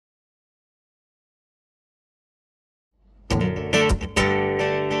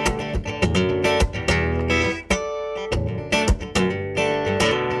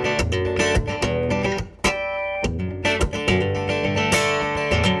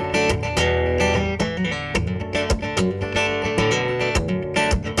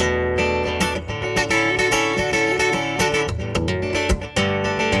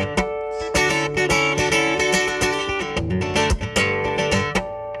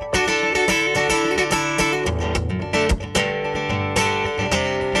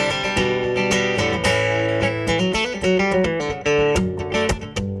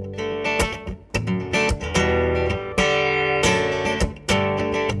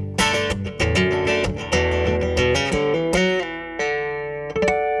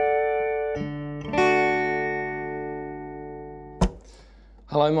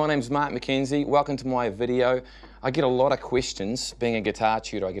Hello, my name's Mark McKenzie. Welcome to my video. I get a lot of questions, being a guitar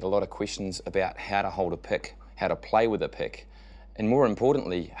tutor, I get a lot of questions about how to hold a pick, how to play with a pick, and more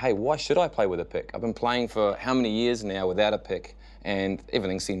importantly, hey, why should I play with a pick? I've been playing for how many years now without a pick and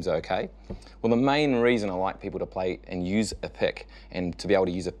everything seems okay. Well, the main reason I like people to play and use a pick and to be able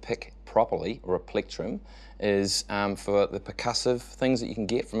to use a pick properly, or a plectrum, is for the percussive things that you can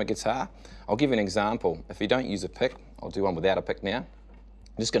get from a guitar. I'll give you an example. If you don't use a pick, I'll do one without a pick now.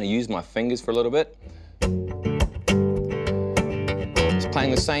 I'm just going to use my fingers for a little bit. Just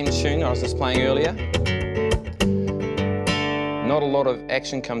playing the same tune I was just playing earlier. Not a lot of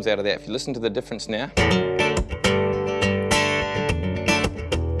action comes out of that. If you listen to the difference now, you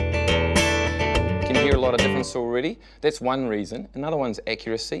can hear a lot of difference already. That's one reason. Another one's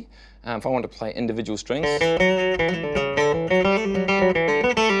accuracy. If I want to play individual strings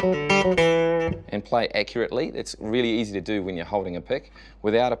and play accurately, it's really easy to do when you're holding a pick.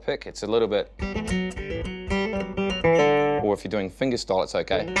 Without a pick, it's a little bit, or if you're doing fingerstyle, it's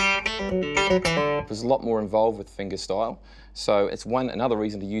okay. There's a lot more involved with fingerstyle. So it's another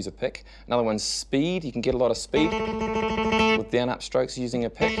reason to use a pick. Another one's speed. You can get a lot of speed with down-up strokes using a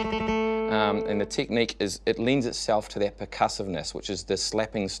pick. And the technique is, it lends itself to that percussiveness, which is the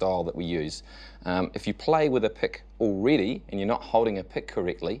slapping style that we use. If you play with a pick already and you're not holding a pick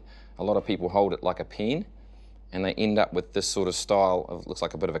correctly, a lot of people hold it like a pen and they end up with this sort of style of, looks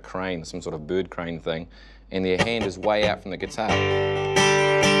like a bit of a crane, some sort of bird crane thing, and their hand is way out from the guitar. And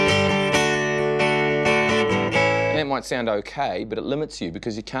that might sound okay, but it limits you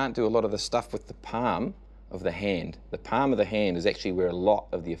because you can't do a lot of the stuff with the palm of the hand. The palm of the hand is actually where a lot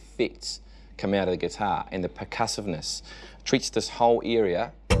of the effects come out of the guitar, and the percussiveness treats this whole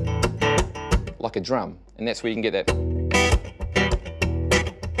area like a drum, and that's where you can get that.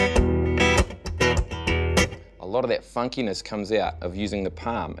 A lot of that funkiness comes out of using the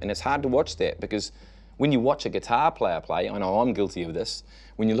palm, and it's hard to watch that because when you watch a guitar player play, I know I'm guilty of this,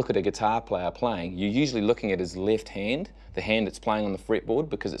 when you look at a guitar player playing, you're usually looking at his left hand, the hand that's playing on the fretboard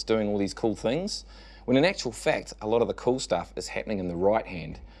because it's doing all these cool things, when in actual fact, a lot of the cool stuff is happening in the right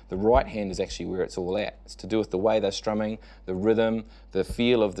hand. The right hand is actually where it's all at. It's to do with the way they're strumming, the rhythm, the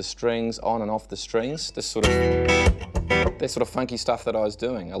feel of the strings, on and off the strings, that sort of funky stuff that I was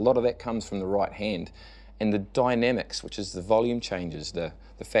doing. A lot of that comes from the right hand. And the dynamics, which is the volume changes, the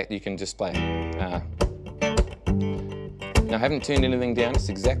fact that you can just play. Now I haven't turned anything down, it's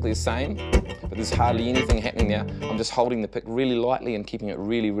exactly the same, but there's hardly anything happening now. I'm just holding the pick really lightly and keeping it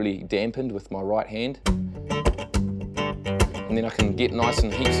really, really dampened with my right hand. And then I can get nice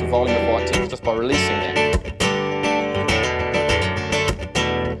and heaps of volume if I like to, just by releasing that.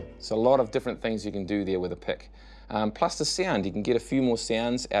 So a lot of different things you can do there with a pick. Plus the sound, you can get a few more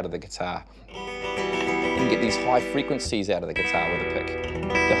sounds out of the guitar. You can get these high frequencies out of the guitar with a pick.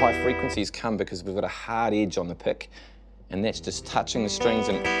 The high frequencies come because we've got a hard edge on the pick, and that's just touching the strings,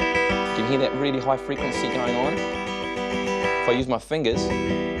 and you can hear that really high frequency going on. If I use my fingers,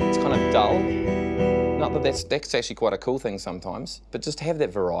 it's kind of dull. Not that that's actually quite a cool thing sometimes, but just to have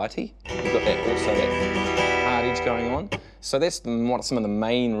that variety, you've got that also that hard edge going on. So that's some of the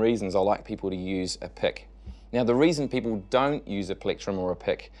main reasons I like people to use a pick. Now the reason people don't use a plectrum or a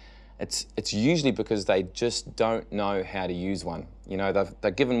pick, it's usually because they just don't know how to use one. You know,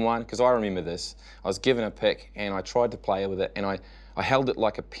 they're given one, because I remember this. I was given a pick and I tried to play with it, and I held it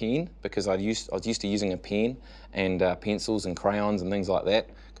like a pen because I was used to using a pen and pencils and crayons and things like that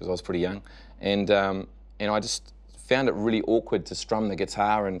because I was pretty young, and I just found it really awkward to strum the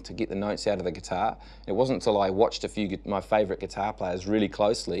guitar and to get the notes out of the guitar. It wasn't until I watched a few my favourite guitar players really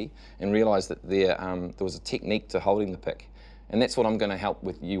closely and realised that there was a technique to holding the pick. And that's what I'm going to help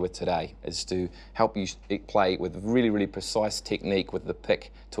you with today, is to help you play with really, really precise technique with the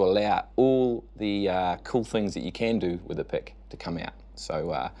pick to allow all the cool things that you can do with the pick to come out.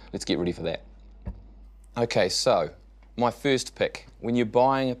 So let's get ready for that. Okay, so my first pick. When you're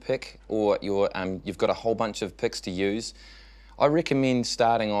buying a pick or you've got a whole bunch of picks to use, I recommend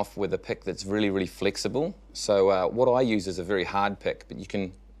starting off with a pick that's really, really flexible. So what I use is a very hard pick, but you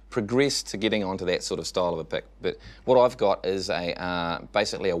can progress to getting onto that sort of style of a pick. But what I've got is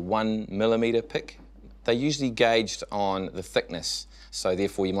basically a 1mm pick. They're usually gauged on the thickness, so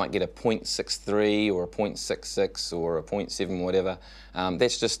therefore you might get a 0.63 or a 0.66 or a 0.7, whatever.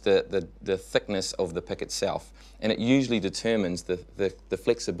 That's just the thickness of the pick itself, and it usually determines the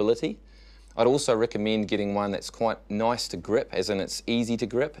flexibility. I'd also recommend getting one that's quite nice to grip, as in it's easy to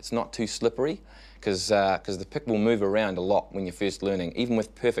grip, it's not too slippery, because the pick will move around a lot when you're first learning. Even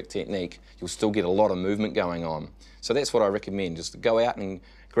with perfect technique, you'll still get a lot of movement going on. So that's what I recommend, just to go out and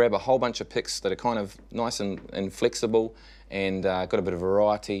grab a whole bunch of picks that are kind of nice and flexible and got a bit of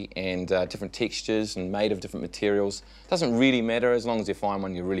variety and different textures and made of different materials. Doesn't really matter as long as you find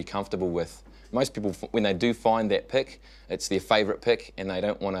one you're really comfortable with. Most people, when they do find that pick, it's their favourite pick and they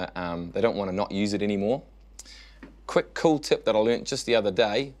don't want to not use it anymore. Quick cool tip that I learnt just the other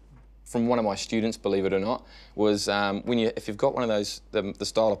day from one of my students, believe it or not, was if you've got one of those, the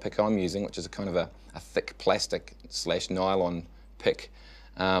style of pick I'm using, which is a kind of a thick plastic / nylon pick,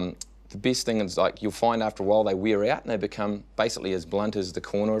 the best thing is, like, you'll find after a while they wear out and they become basically as blunt as the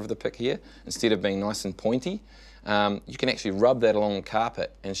corner of the pick here. Instead of being nice and pointy, you can actually rub that along the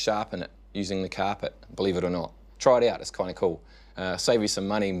carpet and sharpen it using the carpet, believe it or not. Try it out, it's kind of cool. Save you some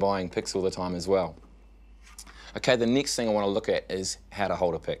money in buying picks all the time as well. Okay, the next thing I want to look at is how to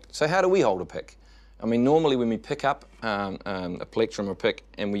hold a pick. So how do we hold a pick? I mean, normally when we pick up a plectrum or pick,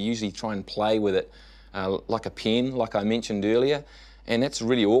 and we usually try and play with it like a pen, like I mentioned earlier, and that's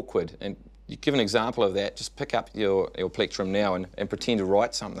really awkward. And you give an example of that, just pick up your plectrum now and pretend to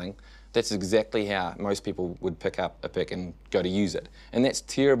write something. That's exactly how most people would pick up a pick and go to use it. And that's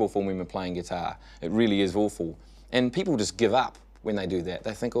terrible for when we're playing guitar. It really is awful. And people just give up when they do that.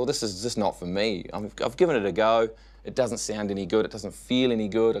 They think, oh, this is just not for me. I've given it a go. It doesn't sound any good. It doesn't feel any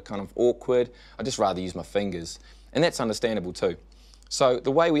good. It's kind of awkward. I'd just rather use my fingers. And that's understandable too. So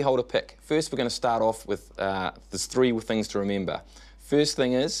the way we hold a pick, first we're going to start off with, there's 3 things to remember. First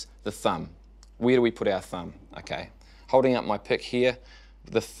thing is the thumb. Where do we put our thumb? Okay, holding up my pick here,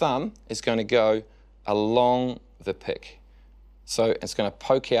 the thumb is going to go along the pick. So it's going to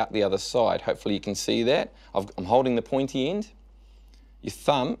poke out the other side. Hopefully you can see that. I'm holding the pointy end. Your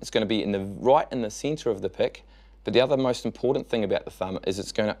thumb is going to be right in the center of the pick, but the other most important thing about the thumb is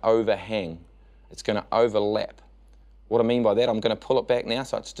it's going to overhang. It's going to overlap. What I mean by that, I'm going to pull it back now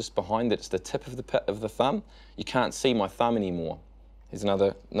so it's just behind it. It's the tip of the thumb. You can't see my thumb anymore. Here's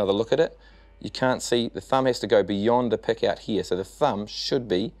another look at it. You can't see, the thumb has to go beyond the pick out here, so the thumb should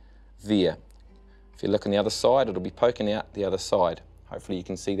be there. If you look on the other side, it'll be poking out the other side. Hopefully you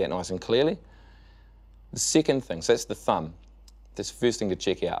can see that nice and clearly. The second thing, so that's the thumb. That's the first thing to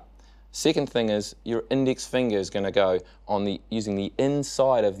check out. Second thing is your index finger is going to go on using the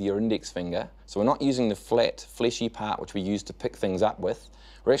inside of your index finger. So we're not using the flat, fleshy part which we use to pick things up with.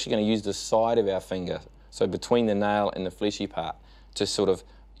 We're actually going to use the side of our finger, so between the nail and the fleshy part, to sort of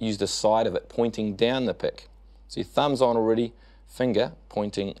use the side of it pointing down the pick. So your thumb's on already, finger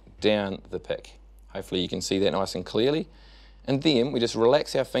pointing down the pick. Hopefully you can see that nice and clearly. And then we just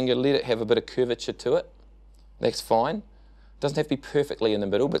relax our finger, let it have a bit of curvature to it. That's fine. Doesn't have to be perfectly in the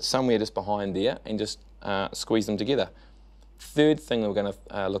middle, but somewhere just behind there, and just squeeze them together. Third thing that we're going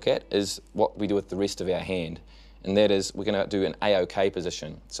to look at is what we do with the rest of our hand, and that is we're going to do an A-OK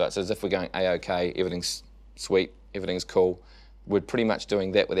position. So it's as if we're going A-OK, everything's sweet, everything's cool. We're pretty much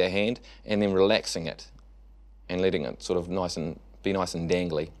doing that with our hand, and then relaxing it and letting it sort of be nice and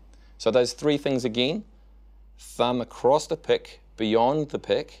dangly. So those 3 things again: thumb across the pick, beyond the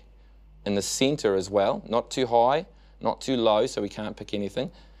pick, in the center as well, not too high, not too low so we can't pick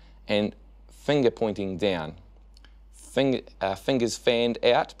anything, and finger pointing down. Fingers fanned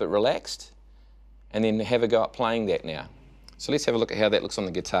out but relaxed, and then have a go at playing that now. So let's have a look at how that looks on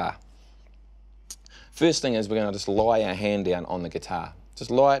the guitar. First thing is we're going to just lie our hand down on the guitar. Just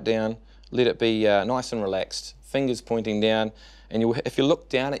lie it down, let it be nice and relaxed, fingers pointing down, and if you look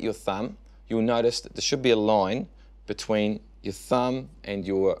down at your thumb, you'll notice that there should be a line between your thumb and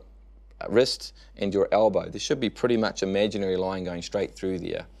your wrist and your elbow. There should be pretty much an imaginary line going straight through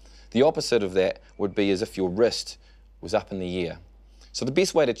there. The opposite of that would be as if your wrist was up in the air. So the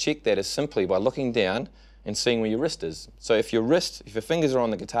best way to check that is simply by looking down and seeing where your wrist is. So if your fingers are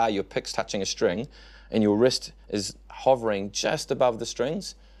on the guitar, your pick's touching a string, and your wrist is hovering just above the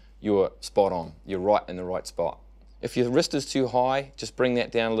strings, you're spot on. You're right in the right spot. If your wrist is too high, just bring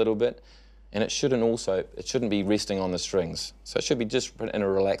that down a little bit, and it shouldn't be resting on the strings. So it should be just in a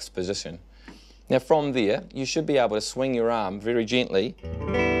relaxed position. Now from there, you should be able to swing your arm very gently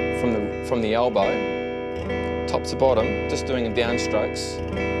from the elbow, top to bottom, just doing downstrokes,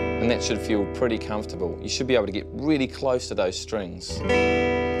 and that should feel pretty comfortable. You should be able to get really close to those strings.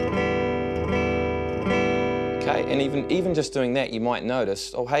 Okay, and even just doing that, you might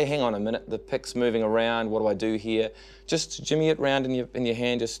notice, oh hey, hang on a minute, the pick's moving around, what do I do here? Just jimmy it round in your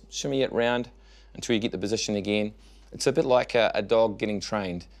hand, just shimmy it round until you get the position again. It's a bit like a dog getting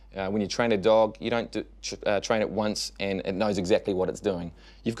trained. When you train a dog, you don't train it once and it knows exactly what it's doing.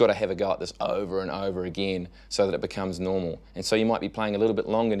 You've got to have a go at this over and over again so that it becomes normal. And so you might be playing a little bit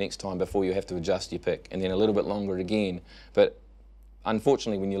longer next time before you have to adjust your pick, and then a little bit longer again. But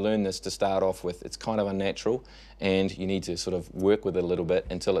unfortunately, when you learn this to start off with, it's kind of unnatural, and you need to sort of work with it a little bit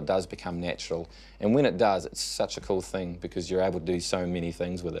until it does become natural. And when it does, it's such a cool thing because you're able to do so many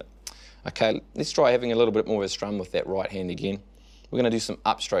things with it. Okay, let's try having a little bit more of a strum with that right hand again. We're going to do some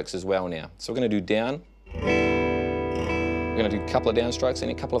upstrokes as well now. So we're going to do down, we're going to do a couple of downstrokes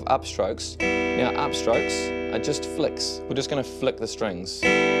and a couple of upstrokes. Now upstrokes are just flicks. We're just going to flick the strings.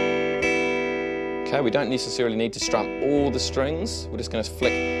 Okay, we don't necessarily need to strum all the strings, we're just going to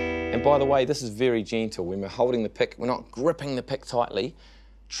flick. And by the way, this is very gentle. When we're holding the pick, we're not gripping the pick tightly.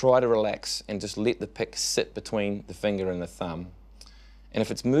 Try to relax and just let the pick sit between the finger and the thumb. And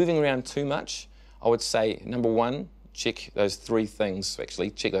if it's moving around too much, I would say, number one, check those three things, actually.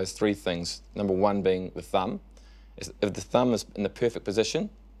 Check those three things. Number one being the thumb. If the thumb is in the perfect position,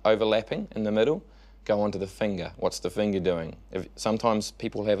 overlapping in the middle, go onto the finger. What's the finger doing? Sometimes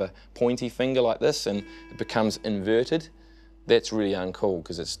people have a pointy finger like this and it becomes inverted. That's really uncool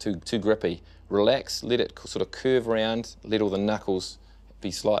because it's too grippy. Relax, let it sort of curve around, let all the knuckles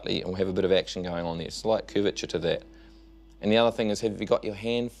be slightly, and we'll have a bit of action going on there. Slight curvature to that. And the other thing is, have you got your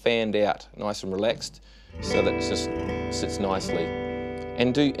hand fanned out, nice and relaxed, so that it just sits nicely.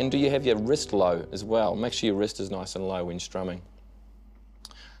 And do you have your wrist low as well? Make sure your wrist is nice and low when strumming.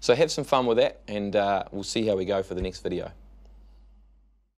 So have some fun with that, and we'll see how we go for the next video.